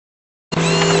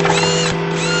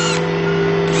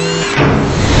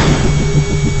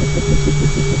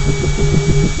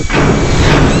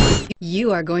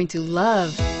You are going to love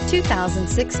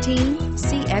 2016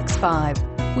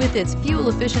 CX-5. With its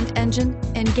fuel-efficient engine,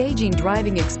 engaging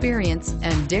driving experience,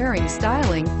 and daring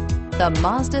styling, the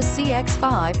Mazda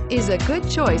CX-5 is a good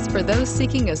choice for those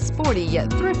seeking a sporty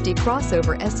yet thrifty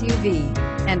crossover SUV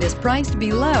and is priced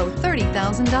below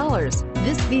 $30,000.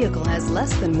 This vehicle has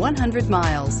less than 100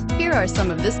 miles. Here are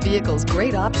some of this vehicle's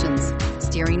great options: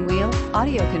 steering wheel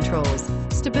audio controls,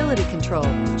 stability control,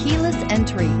 keyless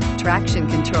entry, traction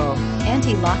control,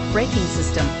 anti-lock braking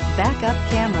system, backup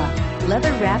camera,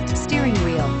 leather-wrapped steering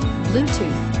wheel,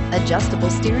 Bluetooth,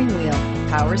 adjustable steering wheel,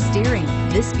 power steering.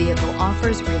 This vehicle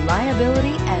offers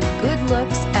reliability and good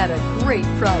looks at a great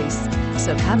price.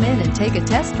 So come in and take a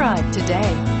test drive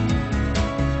today.